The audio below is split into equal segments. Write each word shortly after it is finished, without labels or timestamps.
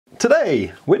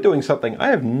Today, we're doing something I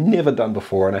have never done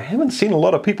before, and I haven't seen a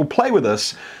lot of people play with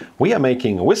this. We are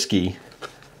making a whiskey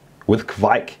with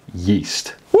Kveik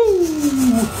yeast. Woo!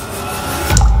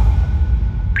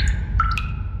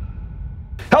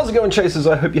 How's it going, chasers?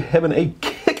 I hope you're having a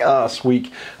kick-ass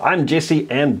week. I'm Jesse,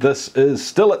 and this is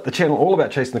Still It, the channel all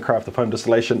about chasing the craft of home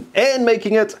distillation and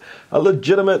making it a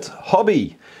legitimate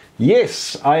hobby.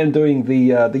 Yes, I am doing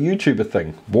the YouTuber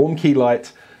thing. Warm key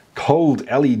light, cold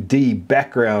LED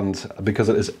background, because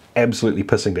it is absolutely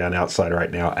pissing down outside right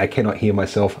now. I cannot hear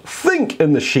myself think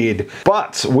in the shed.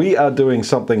 But we are doing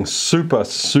something super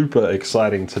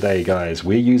exciting today, guys.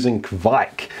 We're using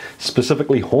Kveik,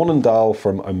 specifically Hornindal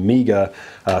From Omega,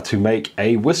 to make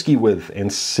a whiskey with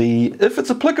and see if it's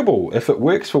applicable, if it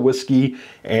works for whiskey,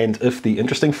 and if the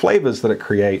interesting flavors that it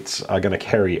creates are going to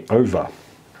carry over.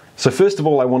 So first of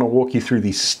all, I want to walk you through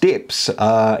these steps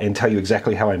and tell you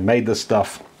exactly how I made this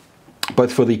stuff,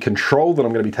 both for the control that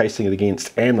I'm going to be tasting it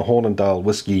against and the Hornindal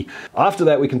whiskey. After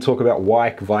that, we can talk about why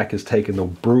Kveik has taken the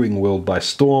brewing world by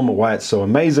storm, why it's so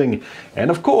amazing, and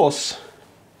of course,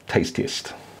 taste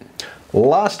test.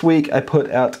 Last week, I put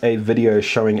out a video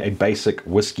showing a basic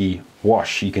whiskey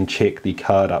wash. You can check the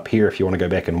card up here if you want to go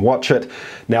back and watch it.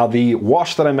 Now, the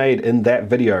wash that I made in that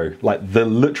video, like the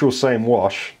literal same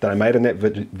wash that I made in that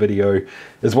video,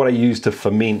 is what I used to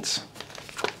ferment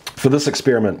for this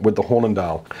experiment with the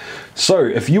Hornindal. So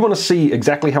if you want to see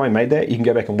exactly how I made that, you can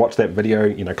go back and watch that video.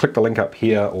 You know, click the link up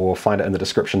here or find it in the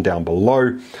description down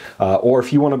below. Or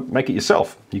if you want to make it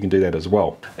yourself, you can do that as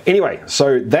well. Anyway,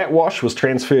 so that wash was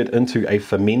transferred into a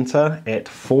fermenter at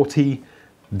 40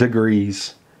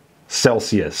 degrees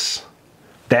Celsius.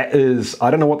 That is, I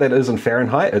don't know what that is in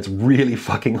Fahrenheit. It's really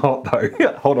fucking hot though.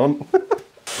 Hold on.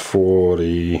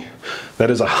 40,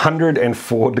 that is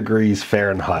 104 degrees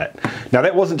Fahrenheit. Now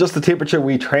that wasn't just the temperature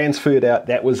we transferred out,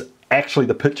 that was actually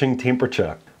the pitching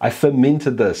temperature. I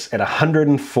fermented this at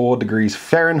 104 degrees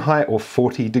Fahrenheit or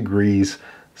 40 degrees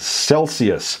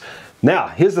Celsius. Now,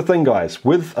 here's the thing, guys,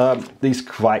 with these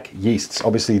Kveik yeasts,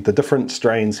 obviously the different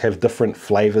strains have different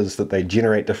flavors that they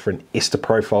generate, different ester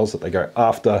profiles that they go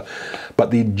after,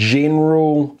 but the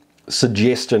general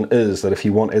suggestion is that if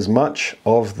you want as much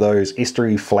of those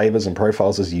estery flavors and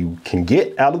profiles as you can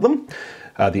get out of them,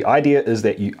 the idea is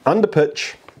that you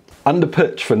underpitch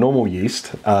for normal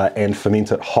yeast and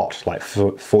ferment it hot, like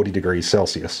 40 degrees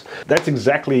Celsius. That's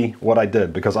exactly what I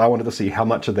did, because I wanted to see how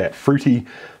much of that fruity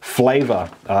flavor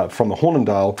from the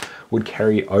Hornindal would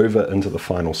carry over into the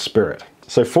final spirit.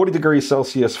 So 40 degrees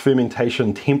Celsius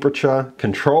fermentation temperature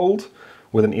controlled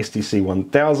with an STC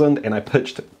 1000, and I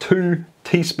pitched 2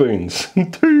 teaspoons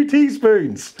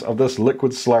of this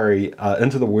liquid slurry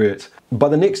into the wort. By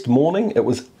the next morning, it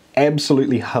was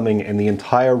absolutely humming and the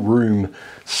entire room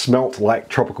smelt like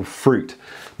tropical fruit.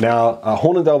 Now,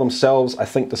 Hornindal themselves, I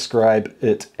think, describe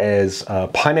it as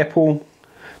pineapple,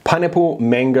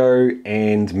 mango,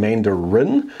 and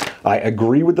mandarin. I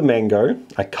agree with the mango.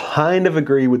 I kind of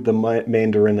agree with the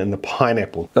mandarin and the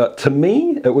pineapple. To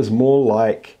me, it was more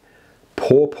like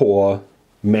pawpaw,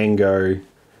 mango,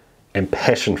 and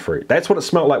passion fruit. That's what it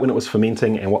smelled like when it was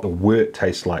fermenting and what the wort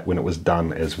tastes like when it was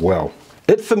done as well.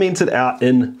 It fermented out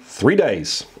in 3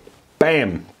 days.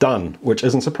 Bam, done, which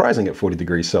isn't surprising at 40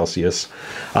 degrees Celsius.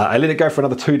 I let it go for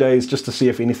another 2 days just to see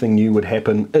if anything new would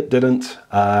happen. It didn't.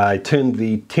 I turned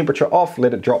the temperature off,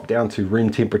 let it drop down to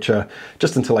room temperature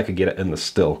just until I could get it in the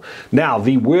still. Now,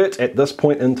 the wort at this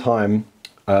point in time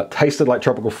tasted like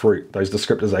tropical fruit. Those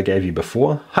descriptors I gave you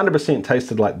before, 100%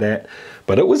 tasted like that,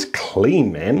 but it was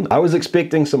clean, man. I was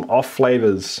expecting some off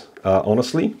flavors,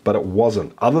 honestly, but it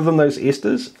wasn't. Other than those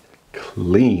esters,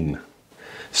 clean.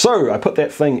 So I put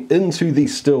that thing into the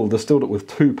still, distilled it with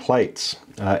 2 plates,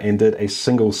 and did a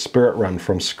single spirit run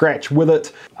from scratch with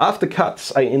it. After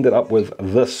cuts, I ended up with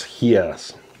this here.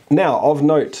 Now, of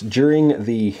note, during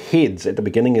the heads at the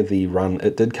beginning of the run,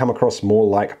 it did come across more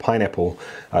like pineapple.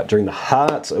 During the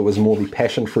hearts, it was more the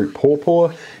passion fruit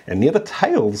pawpaw, and near the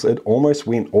tails, it almost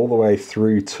went all the way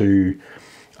through to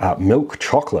milk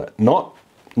chocolate. Not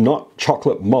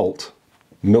chocolate malt,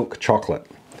 milk chocolate.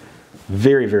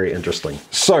 Very interesting.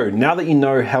 So now that you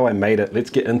know how I made it, let's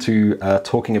get into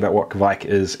talking about what Kveik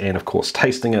is and of course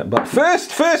tasting it. But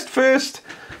first,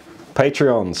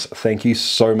 Patreons, thank you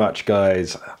so much,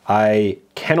 guys. I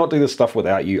cannot do this stuff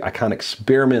without you. I can't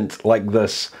experiment like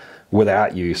this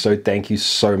without you. So thank you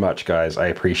so much, guys. I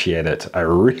appreciate it. I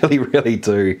really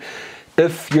do.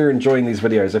 If you're enjoying these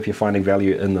videos, if you're finding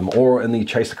value in them or in the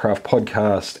Chase the Craft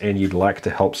podcast and you'd like to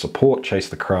help support Chase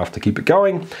the Craft to keep it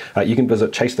going, you can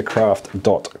visit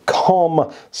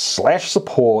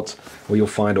chasethecraft.com/support, where you'll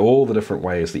find all the different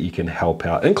ways that you can help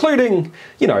out, including,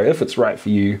 you know, if it's right for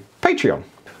you, Patreon.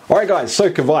 Alright guys, so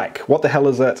Kveik, what the hell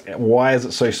is it? Why is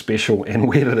it so special and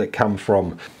where did it come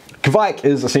from? Kveik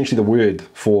is essentially the word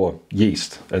for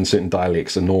yeast in certain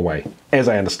dialects in Norway, as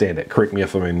I understand it. Correct me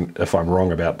if I'm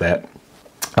wrong about that.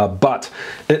 But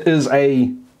it is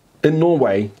in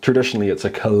Norway, traditionally it's a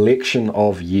collection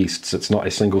of yeasts. It's not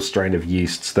a single strain of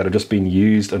yeasts that have just been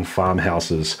used in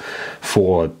farmhouses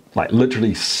for like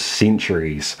literally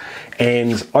centuries.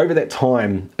 And over that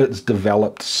time, it's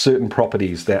developed certain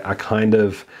properties that are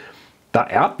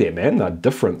they're out there, man. They're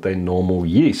different than normal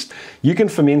yeast. You can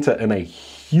ferment it in a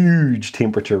huge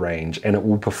temperature range and it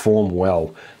will perform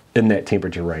well in that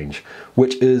temperature range,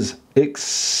 which is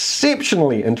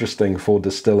exceptionally interesting for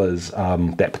distillers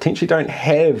that potentially don't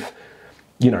have,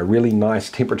 you know, really nice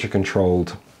temperature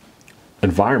controlled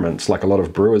environments like a lot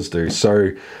of brewers do.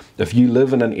 So if you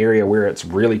live in an area where it's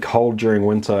really cold during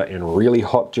winter and really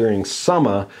hot during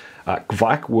summer,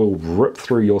 Kveik will rip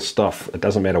through your stuff. It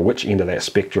doesn't matter which end of that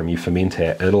spectrum you ferment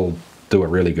at, it'll do a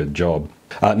really good job.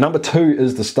 Number two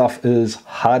is the stuff is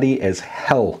hardy as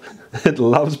hell. It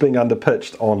loves being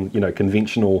underpitched on, you know,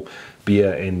 conventional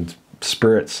beer and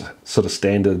spirits sort of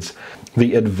standards.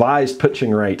 The advised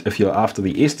pitching rate, if you're after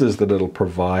the esters that it'll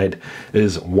provide,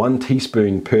 is 1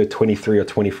 teaspoon per 23 or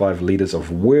 25 litres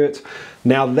of wort.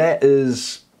 Now that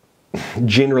is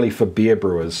generally for beer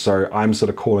brewers, so I'm sort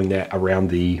of calling that around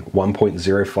the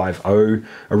 1.050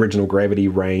 original gravity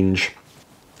range.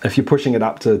 If you're pushing it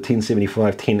up to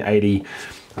 1075, 1080,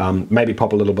 maybe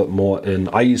pop a little bit more in.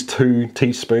 I use 2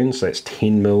 teaspoons, so that's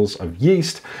 10 mils of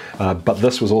yeast, but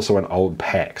this was also an old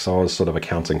pack, so I was sort of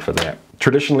accounting for that.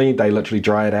 Traditionally, they literally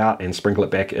dry it out and sprinkle it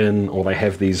back in, or they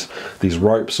have these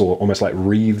ropes or almost like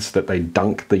wreaths that they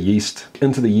dunk the yeast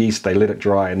into the yeast, they let it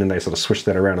dry, and then they sort of swish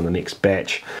that around in the next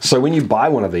batch. So when you buy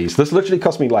one of these, this literally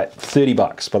cost me like 30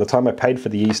 bucks. By the time I paid for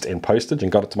the yeast and postage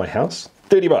and got it to my house,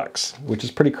 30 bucks, which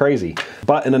is pretty crazy.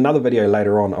 But in another video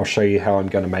later on, I'll show you how I'm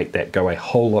going to make that go a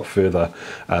whole lot further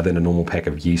than a normal pack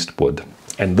of yeast would.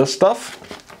 And this stuff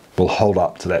will hold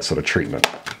up to that sort of treatment.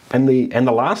 And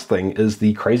the last thing is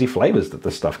the crazy flavors that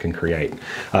this stuff can create.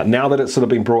 Now that it's sort of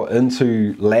been brought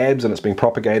into labs and it's been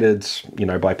propagated, you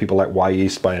know, by people like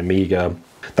Yeast, by Omega,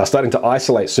 they're starting to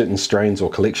isolate certain strains or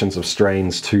collections of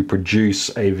strains to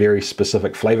produce a very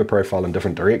specific flavor profile in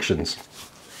different directions.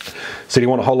 So do you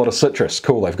want a whole lot of citrus?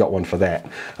 Cool, they've got one for that.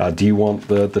 Do you want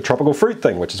the tropical fruit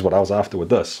thing, which is what I was after with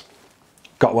this?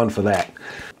 Got one for that.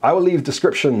 I will leave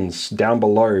descriptions down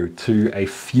below to a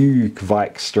few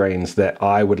Kveik strains that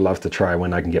I would love to try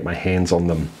when I can get my hands on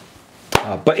them.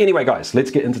 But anyway guys,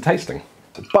 let's get into tasting.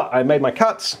 But I made my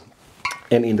cuts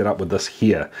and ended up with this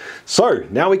here. So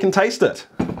now we can taste it.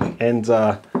 And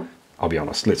I'll be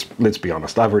honest, let's be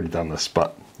honest, I've already done this,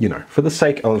 but you know, for the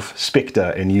sake of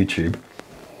Spectre and YouTube,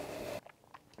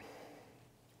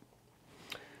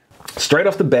 straight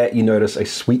off the bat, you notice a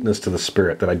sweetness to the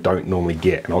spirit that I don't normally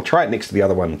get. And I'll try it next to the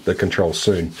other one, the Control,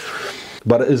 soon.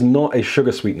 But it is not a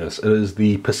sugar sweetness. It is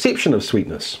the perception of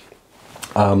sweetness.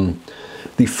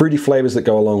 The fruity flavors that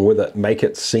go along with it make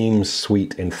it seem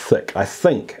sweet and thick. I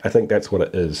think that's what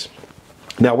it is.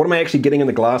 Now, what am I actually getting in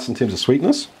the glass in terms of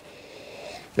sweetness?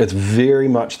 It's very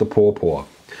much the pawpaw.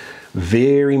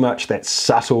 Very much that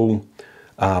subtle,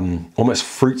 almost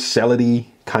fruit salad-y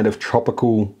kind of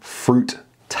tropical fruit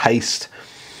taste.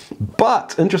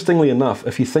 But interestingly enough,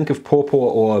 if you think of pawpaw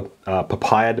or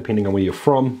papaya, depending on where you're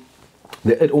from,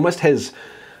 it almost has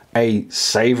a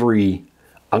savory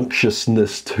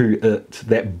unctuousness to it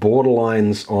that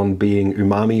borderlines on being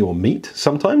umami or meat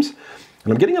sometimes,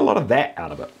 and I'm getting a lot of that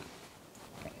out of it.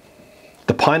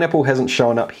 The pineapple hasn't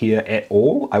shown up here at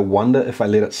all. I wonder if I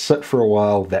let it sit for a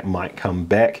while, that might come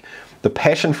back. The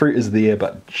passion fruit is there,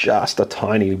 but just a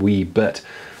tiny wee bit.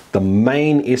 The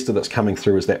main ester that's coming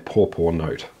through is that pawpaw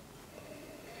note.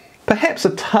 Perhaps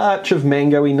a touch of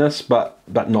mango-iness, but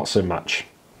not so much.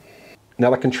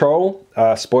 Now the Control,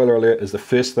 spoiler alert, is the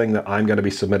first thing that I'm going to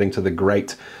be submitting to the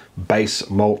great Base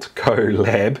Malt Co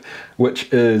lab,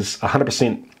 which is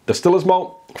 100% distiller's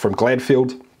malt from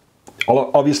Gladfield.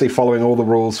 Obviously following all the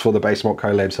rules for the Base Malt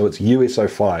Co lab, so it's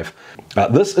US05.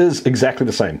 This is exactly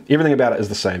the same. Everything about it is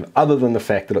the same, other than the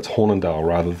fact that it's Hornindal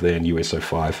rather than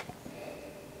US05.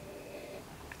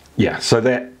 Yeah, so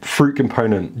that fruit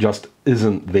component just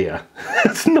isn't there.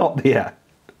 It's not there.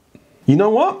 You know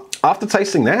what? After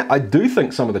tasting that, I do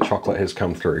think some of the chocolate has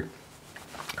come through.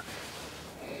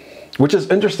 Which is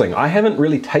interesting. I haven't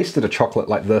really tasted a chocolate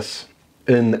like this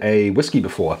in a whiskey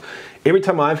before. Every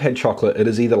time I've had chocolate, it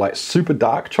is either like super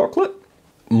dark chocolate,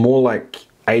 more like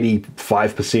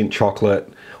 85%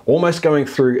 chocolate, almost going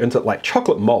through into like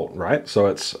chocolate malt, right? So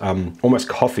it's almost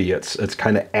coffee, it's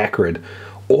kind of acrid.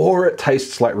 Or it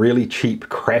tastes like really cheap,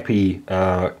 crappy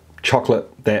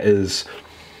chocolate that is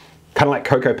kind of like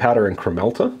cocoa powder and creme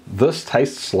melta. This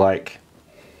tastes like,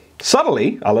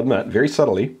 subtly, I'll admit, very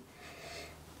subtly,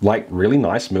 like really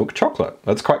nice milk chocolate.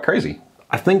 That's quite crazy.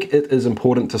 I think it is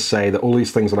important to say that all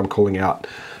these things that I'm calling out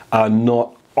are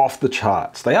not off the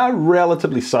charts. They are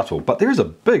relatively subtle, but there is a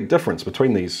big difference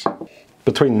between these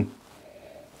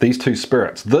two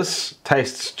spirits. This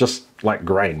tastes just like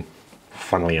grain.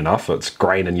 Funnily enough, it's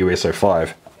grain in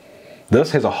USO5.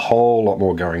 This has a whole lot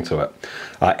more going to it.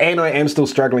 And I am still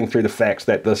struggling through the fact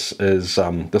that this was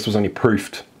only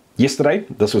proofed yesterday.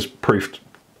 This was proofed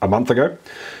a month ago.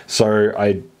 So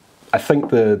I think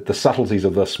the subtleties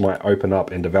of this might open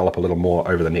up and develop a little more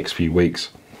over the next few weeks.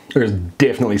 There's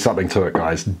definitely something to it,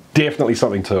 guys. Definitely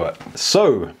something to it.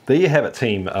 So, there you have it,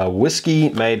 team. A whiskey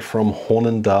made from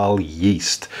Hornindal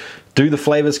yeast. Do the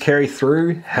flavors carry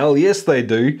through? Hell yes, they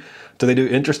do. Do they do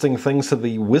interesting things to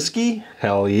the whiskey?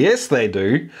 Hell yes, they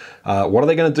do. What are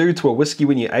they going to do to a whiskey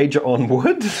when you age it on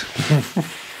wood?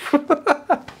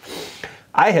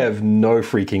 I have no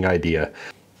freaking idea.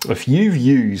 If you've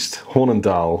used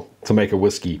Hornindal to make a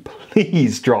whiskey,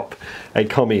 please drop a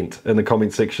comment in the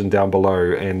comment section down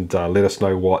below and let us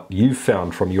know what you've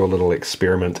found from your little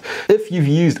experiment. If you've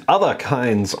used other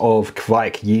kinds of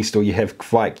Kveik yeast, or you have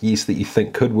Kveik yeast that you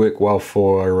think could work well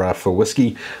for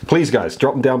whiskey, please guys,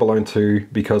 drop them down below too,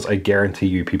 because I guarantee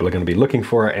you people are going to be looking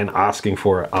for it and asking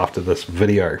for it after this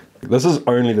video. This is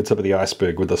only the tip of the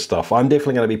iceberg with this stuff. I'm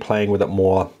definitely going to be playing with it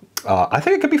more. I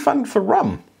think it could be fun for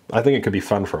rum. I think it could be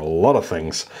fun for a lot of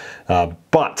things,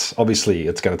 but obviously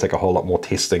it's going to take a whole lot more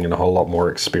testing and a whole lot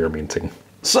more experimenting.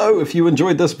 So if you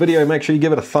enjoyed this video, make sure you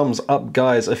give it a thumbs up,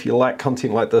 guys. If you like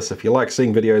content like this, if you like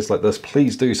seeing videos like this,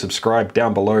 please do subscribe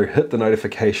down below. Hit the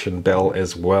notification bell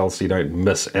as well so you don't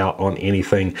miss out on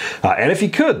anything. And if you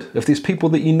could, if there's people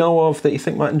that you know of that you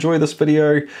think might enjoy this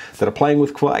video, that are playing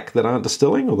with Kveik, that aren't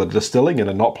distilling, or that are distilling and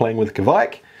are not playing with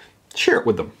Kveik, share it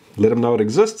with them. Let them know it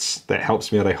exists. That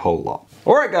helps me out a whole lot.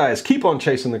 Alright guys, keep on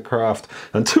chasing the craft.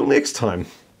 Until next time,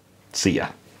 see ya.